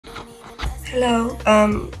Hello,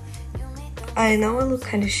 I know I look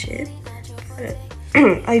kind of shit, but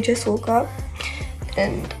I just woke up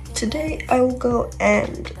and today I will go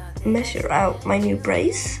and measure out my new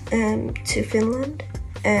brace to Finland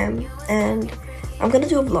and I'm gonna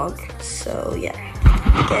do a vlog, so yeah,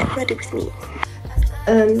 get ready with me.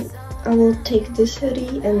 I will take this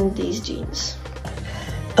hoodie and these jeans.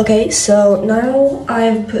 Okay, so now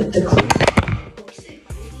I've put the clothes.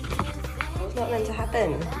 That was not meant to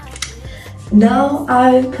happen. Now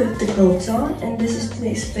I put the clothes on, and this is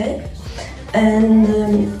today's fit. And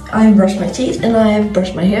I brushed my teeth and I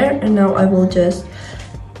brushed my hair, and now I will just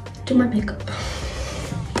do my makeup.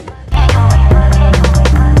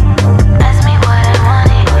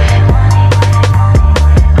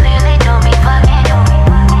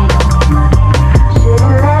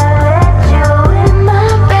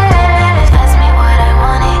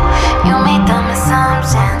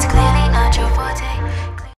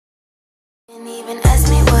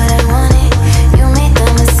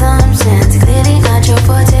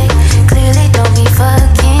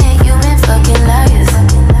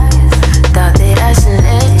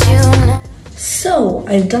 So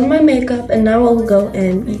I've done my makeup and now I'll go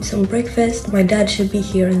and eat some breakfast. My dad should be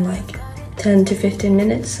here in like 10 to 15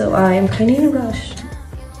 minutes, so I am kind of in a rush.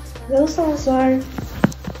 Hello, Salazar.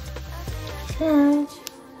 Hi.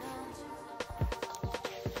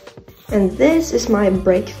 And this is my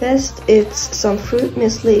breakfast. It's some fruit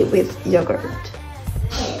muesli with yogurt.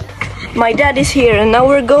 My dad is here and now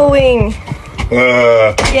we're going.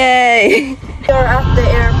 Yay! We're at the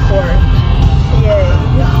airport. Yay.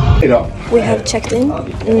 We have checked in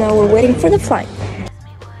and now we're waiting for the flight.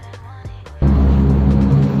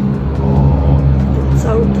 It's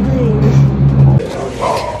our plane.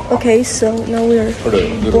 Okay, so now we're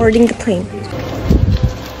boarding the plane.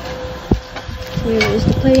 Here is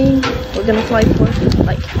the plane. We're gonna fly for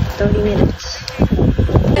like 30 minutes.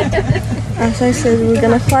 As I said, we're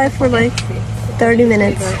gonna fly for like 30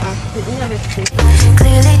 minutes.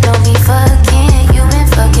 Clearly don't be fucking, you've been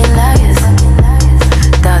fucking liars.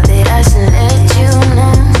 Thought that I should let you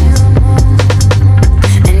know.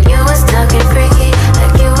 And you was talking freaky,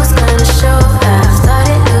 like you was gonna show. I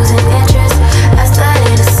started losing interest, I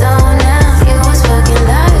started to zone now. You was fucking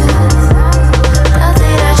liars. Thought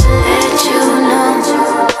that I should let you know.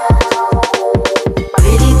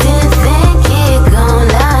 Really didn't think it gone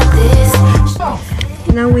like this.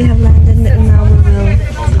 Now we have landed and now we will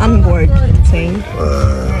unboard the plane.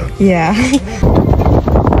 Yeah.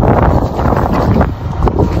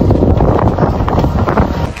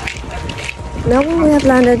 Now when we have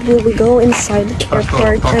landed, we will go inside the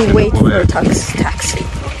airport and wait for the taxi.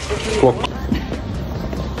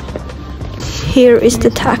 Here is the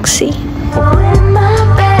taxi.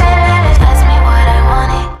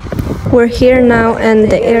 We're here now and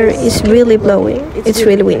the air is really blowing. It's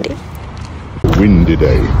really windy. Windy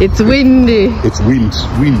day. It's windy. It's winds.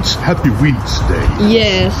 Happy winds day.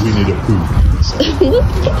 Yes. Winnie the Pooh.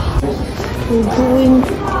 We're going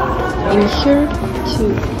in here to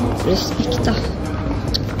Respekta.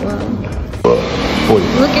 Wow.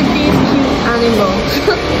 Look at these cute animals.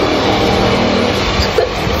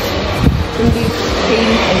 And these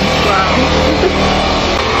paintings. Wow.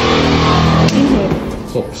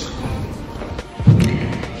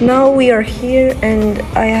 Now we are here and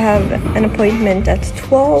I have an appointment at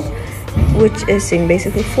 12, which is in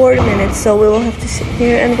basically 40 minutes, so we will have to sit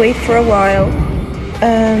here and wait for a while.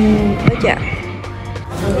 But yeah.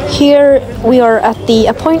 Here we are at the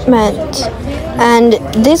appointment and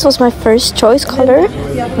this was my first choice color,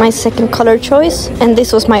 my second color choice, and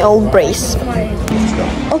this was my old brace.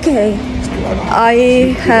 Okay,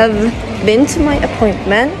 I have been to my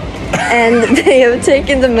appointment and they have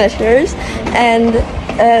taken the measures and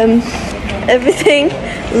everything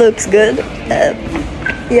looks good.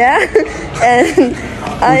 Yeah, and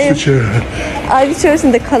I've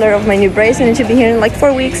chosen the color of my new brace and it should be here in like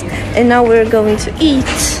 4 weeks, and now we're going to eat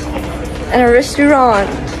at a restaurant.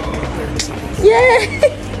 Yay!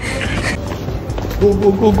 Go.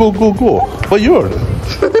 Vad gör du?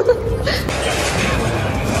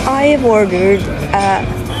 I have ordered a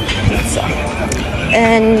pizza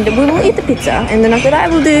and we will eat the pizza and then after that I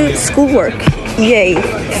will do schoolwork. Yay,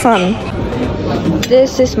 fun.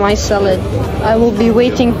 This is my salad. I will be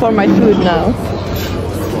waiting for my food now.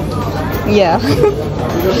 Yeah.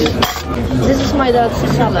 This is my dad's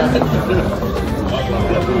salad.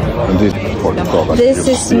 This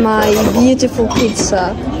is my beautiful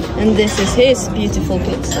pizza. And this is his beautiful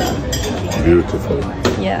pizza. Beautiful.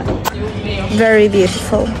 Yeah. Very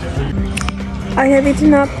beautiful. I have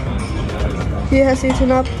eaten up. He has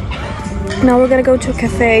eaten up. Now we're gonna go to a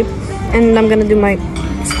cafe and I'm gonna do my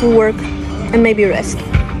schoolwork. and maybe rest.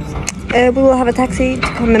 We will have a taxi to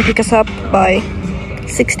come and pick us up by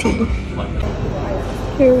 16.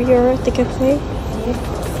 Here we are at the cafe.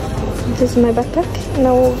 This is my backpack.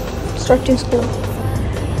 Now starting school.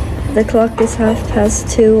 The clock is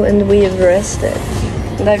 2:30 and we've rested.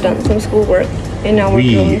 And I've done some schoolwork. And now we're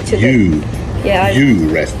going to you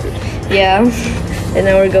rested. Yeah. And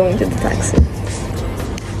now we're going to the taxi.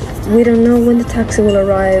 We don't know when the taxi will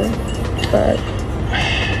arrive, but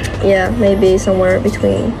yeah, maybe somewhere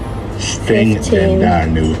between 15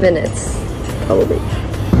 minutes, probably.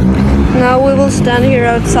 Now we will stand here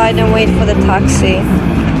outside and wait for the taxi.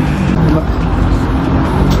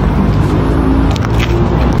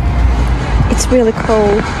 It's really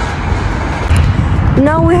cold.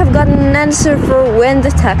 Now we have gotten an answer for when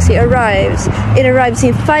the taxi arrives. It arrives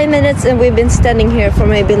in 5 minutes and we've been standing here for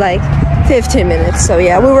maybe like 15 minutes. So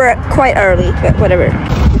yeah, we were quite early, but whatever.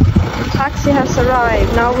 The taxi has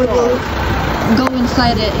arrived. Now we will go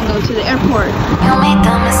inside it and go to the airport. You made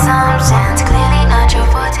dumb assumptions, clearly not your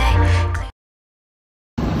forte.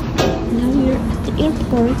 Now we're at the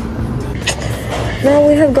airport. Now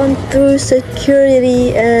we have gone through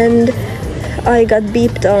security and I got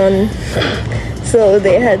beeped on. So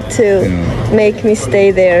they had to make me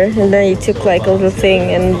stay there, and then he took like a little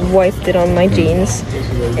thing and wiped it on my jeans.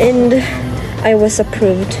 And I was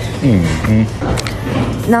approved.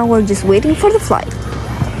 Now we're just waiting for the flight.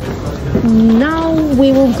 Now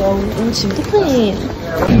we will go into the plane.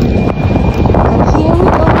 Here we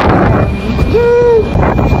go. Yay!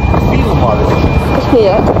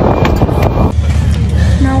 Yeah.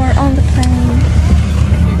 Now we're on the plane.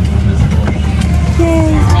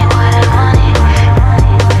 Yay!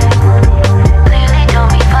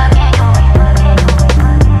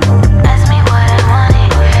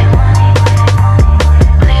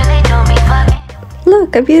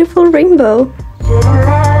 Look, a beautiful rainbow.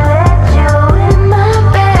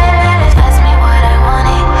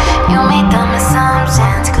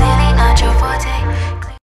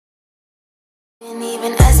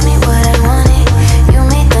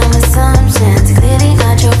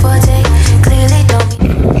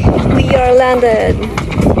 We are landed.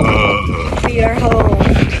 We are home.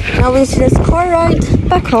 Now it's just car ride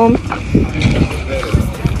back home.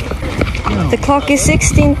 The clock is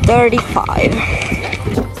 16:35.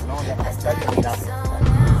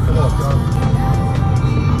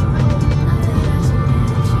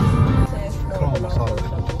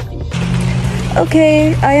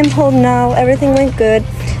 Okay, I am home now. Everything went good,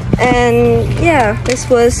 and yeah,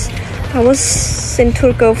 I was in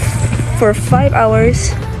Turku for 5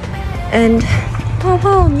 hours, and I'm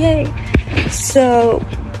home. Yay! So,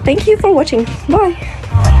 thank you for watching. Bye.